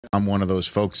I'm one of those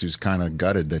folks who's kind of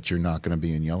gutted that you're not going to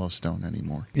be in Yellowstone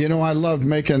anymore. You know, I loved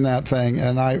making that thing.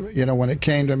 And when it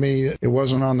came to me, it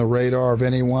wasn't on the radar of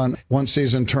anyone. One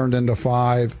season turned into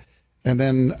 5. And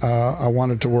then I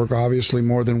wanted to work, obviously,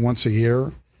 more than once a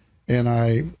year. And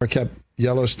I kept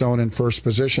Yellowstone in first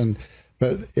position.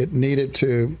 But it needed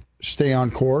to stay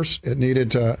on course. It needed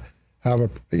to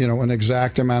have an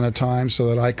exact amount of time so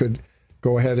that I could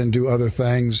go ahead and do other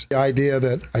things. The idea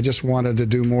that I just wanted to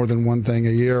do more than one thing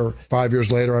a year. 5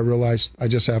 years later, I realized I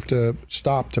just have to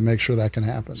stop to make sure that can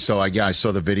happen. So I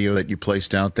saw the video that you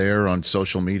placed out there on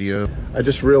social media. I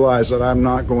just realized that I'm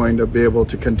not going to be able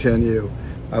to continue.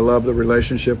 I love the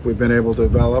relationship we've been able to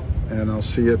develop, and I'll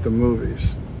see you at the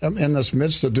movies. In this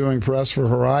midst of doing press for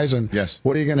Horizon, yes.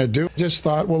 What are you going to do? Just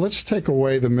thought, well, let's take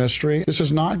away the mystery. This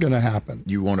is not going to happen.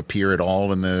 You won't appear at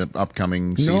all in the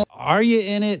upcoming season? Are you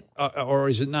in it, or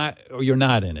is it not? Or you're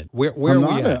not in it? Where are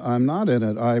we at? I'm not in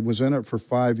it. I was in it for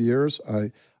 5 years.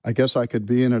 I guess I could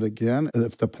be in it again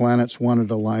if the planets wanted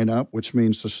to line up, which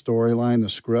means the storyline, the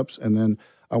scripts, and then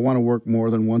I want to work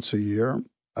more than once a year.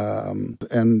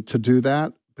 And to do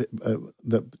that,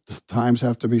 the times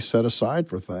have to be set aside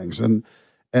for things. And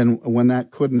when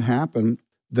that couldn't happen,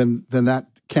 then that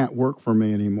can't work for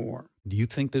me anymore. Do you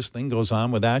think this thing goes on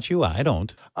without you? I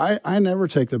don't. I never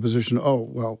take the position, oh,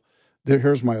 well,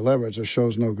 here's my leverage. The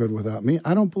show's no good without me.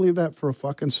 I don't believe that for a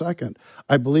fucking second.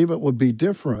 I believe it would be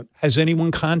different. Has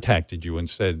anyone contacted you and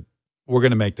said, we're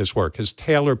going to make this work? Has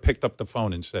Taylor picked up the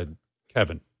phone and said,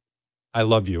 Kevin, I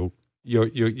love you.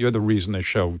 You're the reason the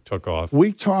show took off.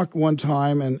 We talked one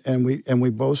time, and we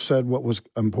both said what was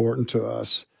important to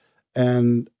us.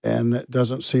 And it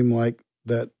doesn't seem like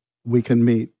that we can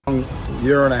meet. A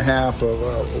year and a half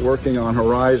of working on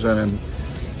Horizon and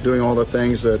doing all the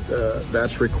things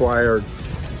that's required,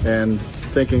 and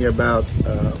thinking about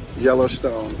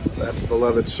Yellowstone, that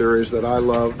beloved series that I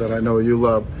love, that I know you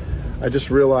love. I just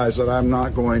realized that I'm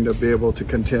not going to be able to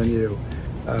continue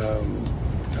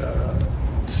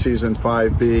season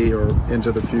 5B or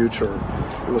into the future.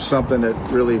 It was something that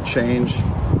really changed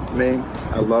me.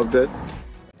 I loved it.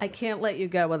 I can't let you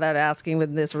go without asking,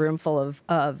 with this room full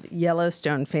of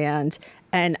Yellowstone fans,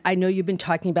 and I know you've been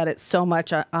talking about it so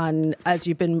much on as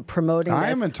you've been promoting this. I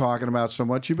haven't been talking about so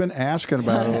much. You've been asking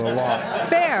about it a lot.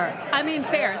 Fair. I mean,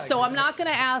 fair. So I'm not going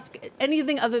to ask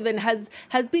anything other than has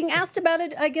being asked about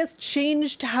it, I guess,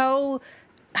 changed how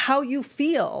you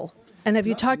feel? And have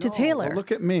you talked to Taylor? Well,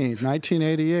 look at me,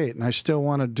 1988, and I still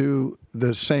want to do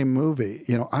the same movie.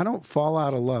 You know, I don't fall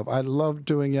out of love. I love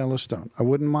doing Yellowstone. I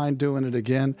wouldn't mind doing it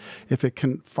again if it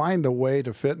can find the way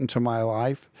to fit into my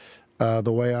life,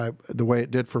 the way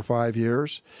it did for 5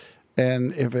 years.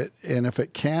 And if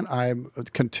it can't, I'm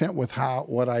content with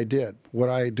what I did. Would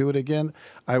I do it again?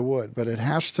 I would, but it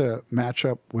has to match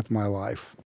up with my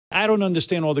life. I don't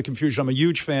understand all the confusion. I'm a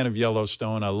huge fan of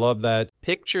Yellowstone. I love that.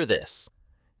 Picture this.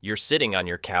 You're sitting on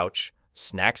your couch,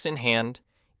 snacks in hand,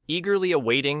 eagerly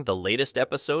awaiting the latest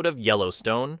episode of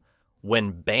Yellowstone,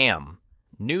 when bam,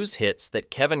 news hits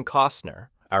that Kevin Costner,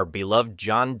 our beloved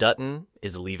John Dutton,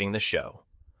 is leaving the show.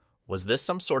 Was this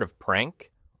some sort of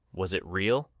prank? Was it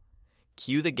real?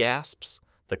 Cue the gasps,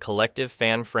 the collective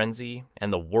fan frenzy,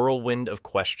 and the whirlwind of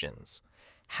questions.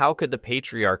 How could the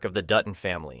patriarch of the Dutton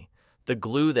family, the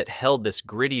glue that held this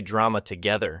gritty drama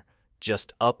together,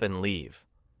 just up and leave?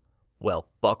 Well,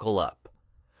 buckle up.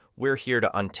 We're here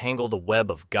to untangle the web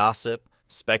of gossip,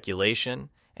 speculation,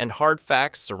 and hard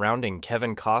facts surrounding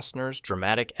Kevin Costner's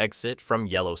dramatic exit from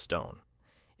Yellowstone.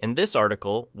 In this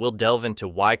article, we'll delve into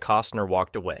why Costner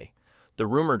walked away, the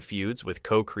rumored feuds with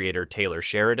co-creator Taylor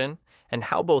Sheridan, and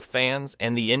how both fans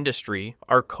and the industry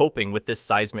are coping with this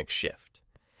seismic shift.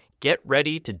 Get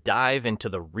ready to dive into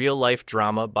the real-life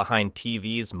drama behind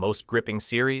TV's most gripping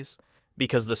series,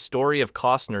 because the story of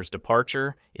Costner's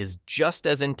departure is just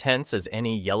as intense as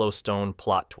any Yellowstone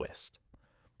plot twist.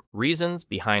 Reasons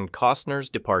behind Costner's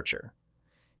departure.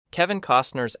 Kevin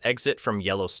Costner's exit from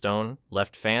Yellowstone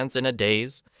left fans in a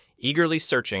daze, eagerly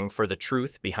searching for the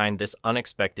truth behind this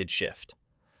unexpected shift.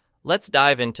 Let's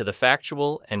dive into the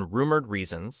factual and rumored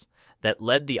reasons that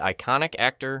led the iconic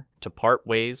actor to part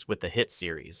ways with the hit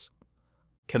series.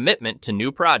 Commitment to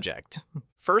new project.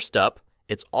 First up,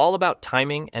 it's all about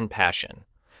timing and passion.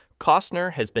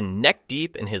 Costner has been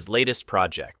neck-deep in his latest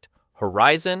project,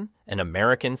 Horizon, an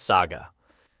American Saga.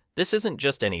 This isn't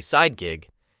just any side gig,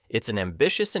 it's an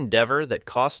ambitious endeavor that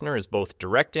Costner is both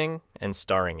directing and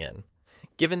starring in.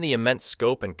 Given the immense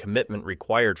scope and commitment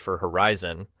required for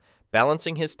Horizon,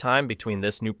 balancing his time between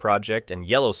this new project and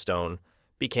Yellowstone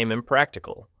became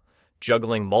impractical.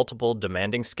 Juggling multiple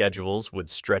demanding schedules would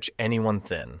stretch anyone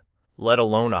thin, let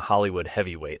alone a Hollywood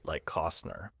heavyweight like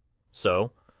Costner.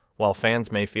 So, While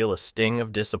fans may feel a sting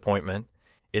of disappointment,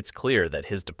 it's clear that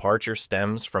his departure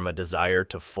stems from a desire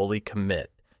to fully commit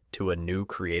to a new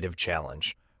creative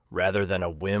challenge, rather than a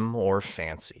whim or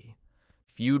fancy.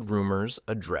 Feud rumors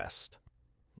addressed.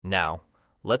 Now,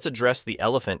 let's address the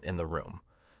elephant in the room,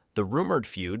 the rumored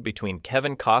feud between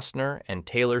Kevin Costner and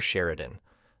Taylor Sheridan,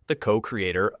 the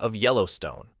co-creator of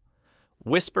Yellowstone.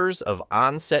 Whispers of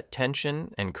on-set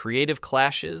tension and creative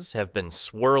clashes have been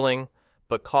swirling,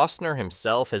 but Costner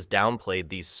himself has downplayed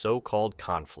these so-called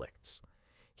conflicts.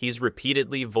 He's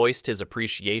repeatedly voiced his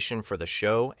appreciation for the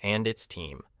show and its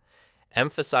team,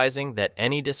 emphasizing that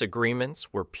any disagreements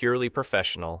were purely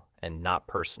professional and not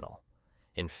personal.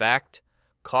 In fact,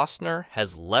 Costner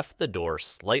has left the door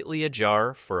slightly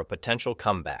ajar for a potential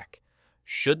comeback,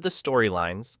 should the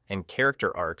storylines and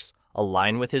character arcs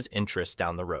align with his interests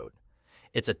down the road.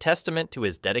 It's a testament to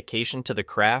his dedication to the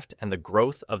craft and the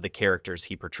growth of the characters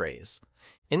he portrays.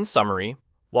 In summary,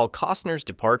 while Costner's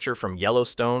departure from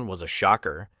Yellowstone was a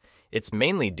shocker, it's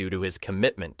mainly due to his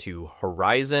commitment to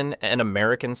Horizon and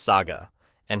American Saga,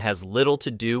 and has little to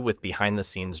do with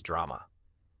behind-the-scenes drama.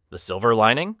 The silver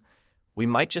lining? We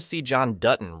might just see John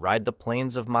Dutton ride the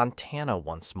plains of Montana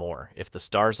once more if the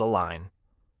stars align.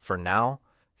 For now,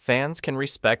 fans can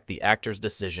respect the actor's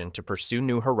decision to pursue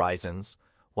new horizons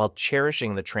while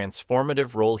cherishing the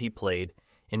transformative role he played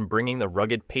in bringing the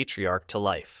rugged patriarch to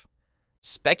life.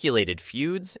 Speculated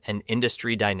feuds and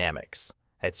industry dynamics.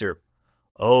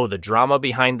 The drama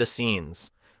behind the scenes.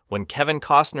 When Kevin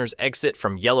Costner's exit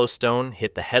from Yellowstone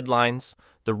hit the headlines,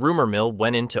 the rumor mill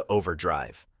went into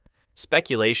overdrive.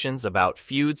 Speculations about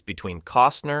feuds between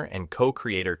Costner and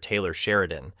co-creator Taylor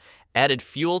Sheridan added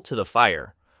fuel to the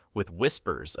fire, with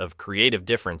whispers of creative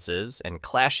differences and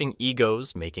clashing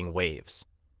egos making waves.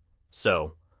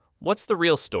 So, what's the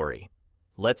real story?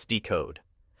 Let's decode.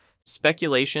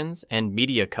 Speculations and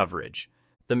media coverage.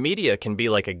 The media can be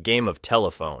like a game of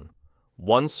telephone.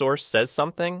 One source says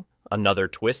something, another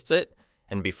twists it,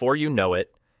 and before you know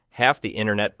it, half the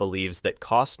internet believes that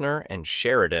Costner and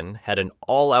Sheridan had an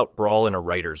all-out brawl in a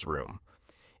writer's room.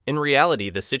 In reality,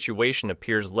 the situation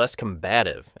appears less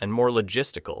combative and more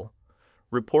logistical.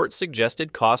 Reports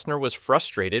suggested Costner was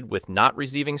frustrated with not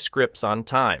receiving scripts on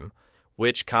time,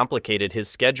 which complicated his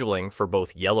scheduling for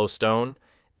both Yellowstone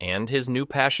and his new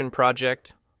passion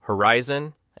project,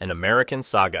 Horizon and American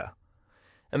Saga.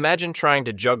 Imagine trying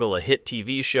to juggle a hit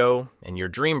TV show and your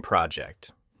dream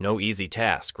project. No easy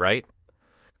task, right?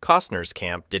 Costner's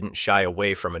camp didn't shy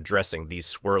away from addressing these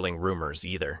swirling rumors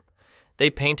either. They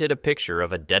painted a picture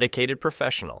of a dedicated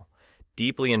professional,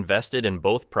 deeply invested in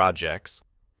both projects,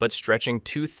 but stretching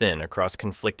too thin across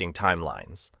conflicting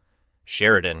timelines.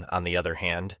 Sheridan, on the other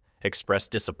hand,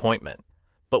 expressed disappointment,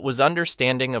 but was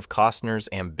understanding of Costner's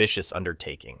ambitious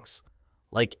undertakings.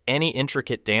 Like any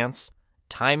intricate dance,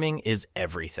 timing is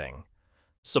everything.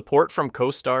 Support from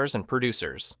co-stars and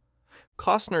producers.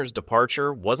 Costner's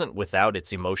departure wasn't without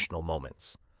its emotional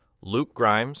moments. Luke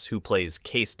Grimes, who plays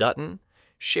Case Dutton,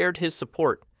 shared his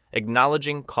support,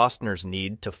 acknowledging Costner's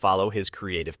need to follow his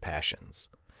creative passions.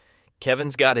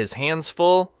 "Kevin's got his hands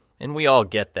full, and we all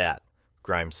get that,"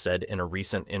 Grimes said in a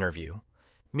recent interview.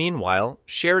 Meanwhile,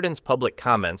 Sheridan's public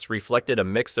comments reflected a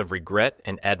mix of regret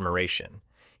and admiration,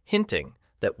 hinting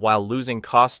that while losing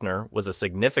Costner was a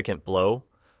significant blow,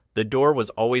 the door was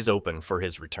always open for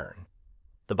his return.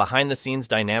 The behind-the-scenes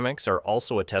dynamics are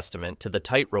also a testament to the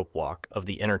tightrope walk of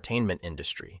the entertainment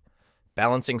industry,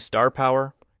 balancing star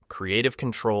power, creative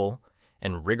control,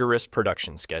 and rigorous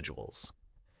production schedules.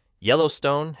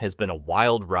 Yellowstone has been a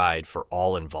wild ride for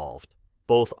all involved,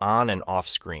 both on and off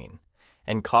screen,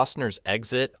 and Costner's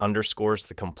exit underscores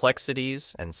the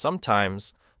complexities and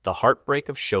sometimes the heartbreak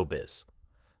of showbiz.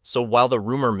 So while the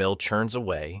rumor mill churns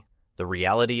away, the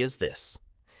reality is this.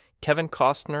 Kevin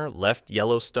Costner left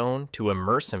Yellowstone to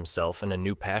immerse himself in a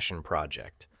new passion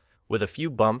project, with a few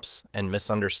bumps and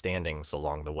misunderstandings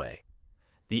along the way.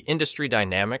 The industry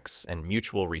dynamics and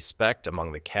mutual respect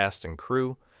among the cast and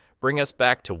crew bring us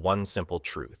back to one simple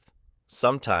truth.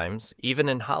 Sometimes, even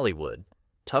in Hollywood,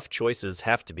 tough choices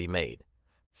have to be made.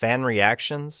 Fan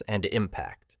reactions and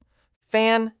impact.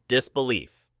 Fan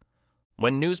disbelief.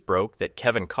 When news broke that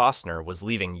Kevin Costner was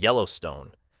leaving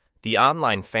Yellowstone, the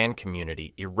online fan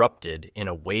community erupted in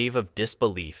a wave of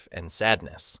disbelief and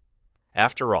sadness.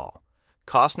 After all,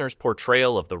 Costner's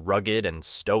portrayal of the rugged and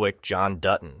stoic John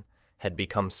Dutton had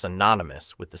become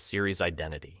synonymous with the series'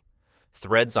 identity.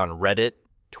 Threads on Reddit,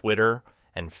 Twitter,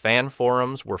 and fan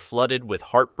forums were flooded with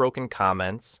heartbroken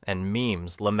comments and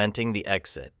memes lamenting the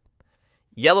exit.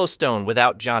 "Yellowstone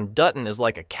without John Dutton is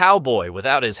like a cowboy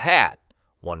without his hat,"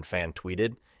 one fan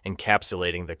tweeted,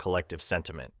 encapsulating the collective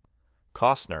sentiment.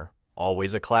 Costner,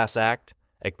 always a class act,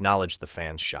 acknowledged the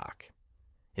fans' shock.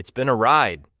 "It's been a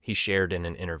ride," he shared in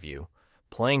an interview.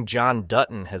 "Playing John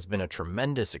Dutton has been a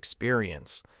tremendous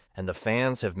experience, and the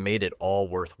fans have made it all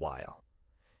worthwhile."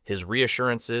 His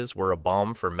reassurances were a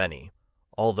balm for many,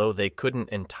 although they couldn't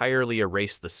entirely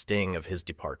erase the sting of his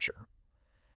departure.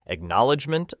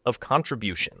 Acknowledgement of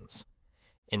contributions.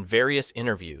 In various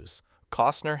interviews,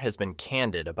 Costner has been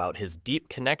candid about his deep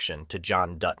connection to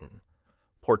John Dutton.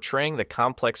 Portraying the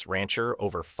complex rancher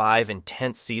over 5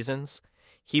 intense seasons,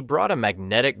 he brought a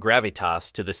magnetic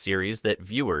gravitas to the series that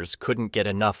viewers couldn't get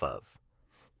enough of.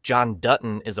 "John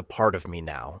Dutton is a part of me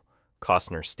now,"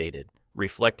 Costner stated,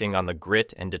 reflecting on the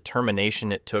grit and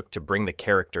determination it took to bring the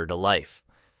character to life.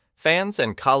 Fans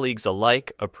and colleagues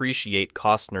alike appreciate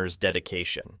Costner's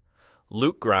dedication.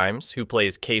 Luke Grimes, who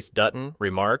plays Case Dutton,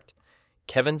 remarked,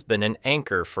 "Kevin's been an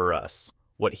anchor for us.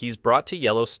 What he's brought to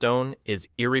Yellowstone is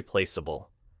irreplaceable."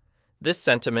 This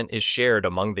sentiment is shared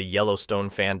among the Yellowstone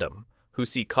fandom, who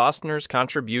see Costner's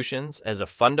contributions as a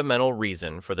fundamental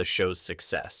reason for the show's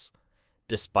success.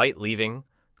 Despite leaving,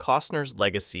 Costner's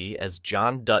legacy as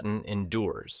John Dutton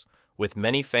endures, with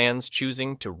many fans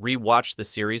choosing to re-watch the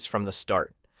series from the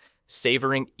start,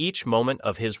 savoring each moment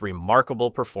of his remarkable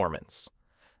performance.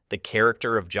 The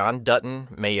character of John Dutton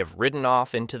may have ridden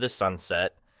off into the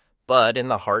sunset, but in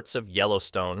the hearts of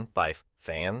Yellowstone by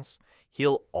fans,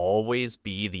 he'll always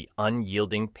be the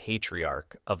unyielding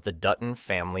patriarch of the Dutton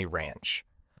family ranch.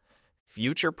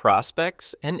 Future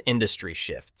prospects and industry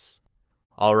shifts.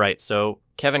 All right, so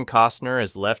Kevin Costner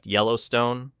has left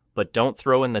Yellowstone, but don't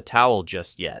throw in the towel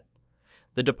just yet.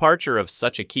 The departure of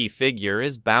such a key figure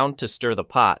is bound to stir the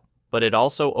pot, but it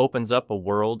also opens up a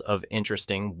world of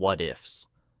interesting what-ifs.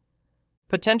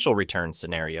 Potential return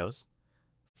scenarios.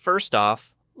 First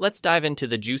off, let's dive into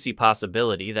the juicy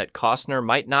possibility that Costner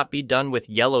might not be done with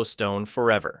Yellowstone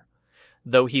forever.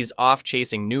 Though he's off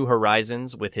chasing new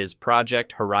horizons with his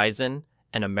Project Horizon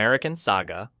and American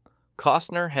Saga,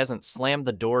 Costner hasn't slammed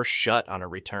the door shut on a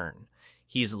return.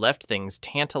 He's left things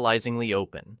tantalizingly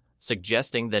open,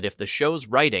 suggesting that if the show's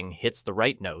writing hits the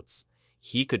right notes,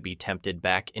 he could be tempted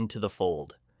back into the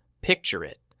fold. Picture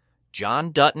it.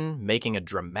 John Dutton making a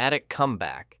dramatic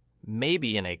comeback,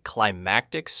 maybe in a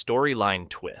climactic storyline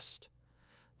twist.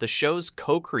 The show's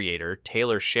co-creator,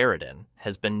 Taylor Sheridan,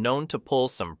 has been known to pull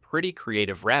some pretty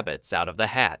creative rabbits out of the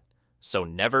hat, so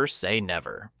never say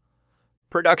never.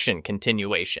 Production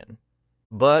continuation.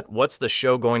 But what's the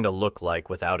show going to look like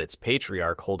without its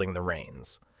patriarch holding the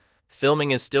reins?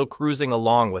 Filming is still cruising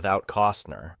along without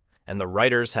Costner, and the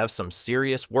writers have some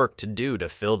serious work to do to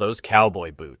fill those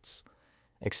cowboy boots.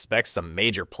 Expect some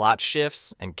major plot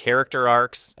shifts and character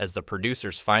arcs as the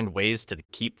producers find ways to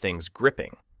keep things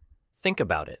gripping. Think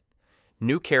about it.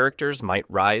 New characters might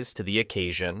rise to the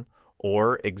occasion,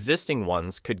 or existing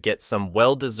ones could get some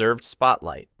well-deserved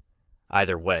spotlight.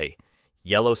 Either way,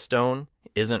 Yellowstone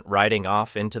isn't riding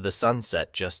off into the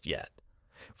sunset just yet.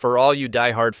 For all you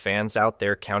diehard fans out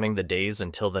there counting the days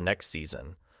until the next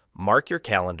season, mark your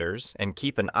calendars and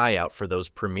keep an eye out for those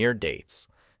premiere dates.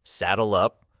 Saddle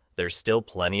up. There's still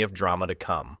plenty of drama to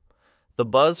come. The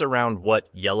buzz around what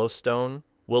Yellowstone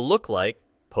will look like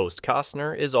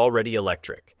post-Costner is already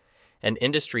electric, and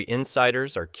industry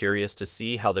insiders are curious to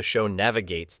see how the show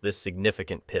navigates this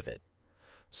significant pivot.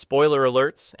 Spoiler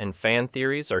alerts and fan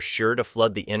theories are sure to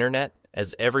flood the internet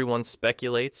as everyone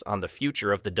speculates on the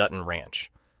future of the Dutton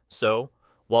Ranch. So,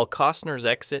 while Costner's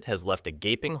exit has left a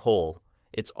gaping hole,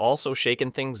 it's also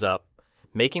shaken things up,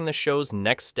 making the show's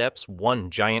next steps one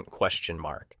giant question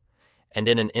mark. And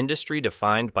in an industry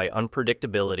defined by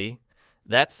unpredictability,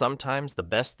 that's sometimes the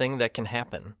best thing that can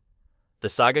happen. The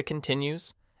saga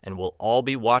continues, and we'll all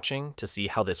be watching to see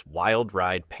how this wild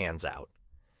ride pans out.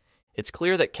 It's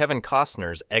clear that Kevin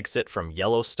Costner's exit from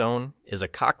Yellowstone is a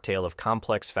cocktail of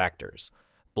complex factors,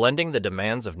 blending the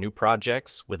demands of new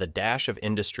projects with a dash of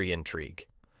industry intrigue.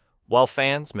 While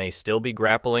fans may still be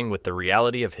grappling with the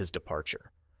reality of his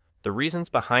departure, the reasons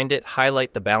behind it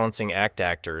highlight the balancing act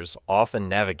actors often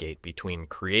navigate between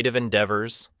creative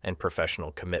endeavors and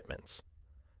professional commitments.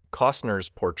 Costner's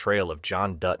portrayal of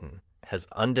John Dutton has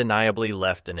undeniably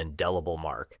left an indelible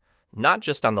mark, not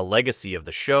just on the legacy of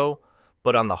the show,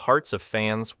 but on the hearts of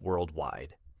fans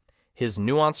worldwide. His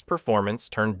nuanced performance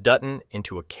turned Dutton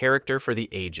into a character for the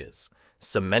ages,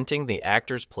 cementing the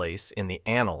actor's place in the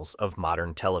annals of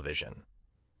modern television.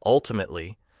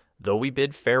 Ultimately, though we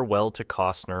bid farewell to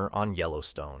Costner on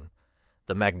Yellowstone,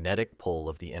 the magnetic pull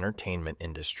of the entertainment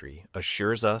industry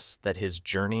assures us that his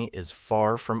journey is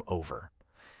far from over.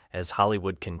 As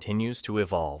Hollywood continues to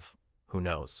evolve, who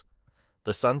knows?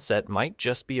 The sunset might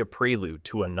just be a prelude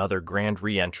to another grand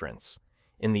re-entrance,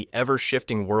 In the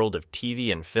ever-shifting world of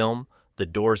TV and film, the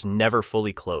doors never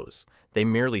fully close. They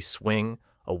merely swing,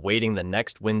 awaiting the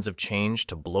next winds of change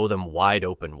to blow them wide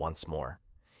open once more.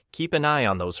 Keep an eye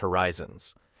on those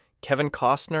horizons. Kevin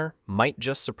Costner might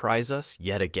just surprise us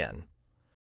yet again.